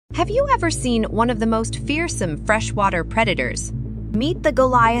Have you ever seen one of the most fearsome freshwater predators? Meet the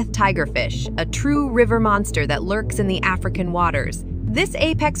Goliath Tigerfish, a true river monster that lurks in the African waters. This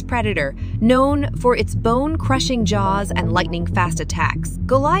apex predator, known for its bone-crushing jaws and lightning-fast attacks,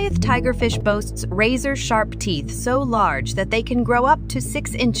 Goliath Tigerfish boasts razor-sharp teeth so large that they can grow up to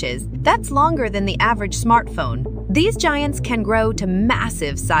 6 inches. That's longer than the average smartphone. These giants can grow to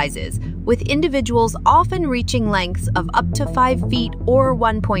massive sizes, with individuals often reaching lengths of up to 5 feet or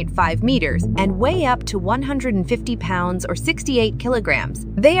 1.5 meters and weigh up to 150 pounds or 68 kilograms.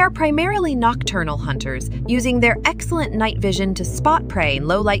 They are primarily nocturnal hunters, using their excellent night vision to spot prey in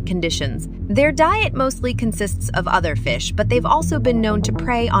low-light conditions. Their diet mostly consists of other fish, but they've also been known to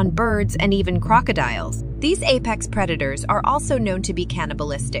prey on birds and even crocodiles. These apex predators are also known to be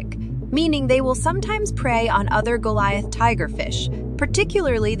cannibalistic, meaning they will sometimes prey on other Goliath tigerfish,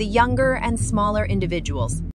 particularly the younger and smaller individuals.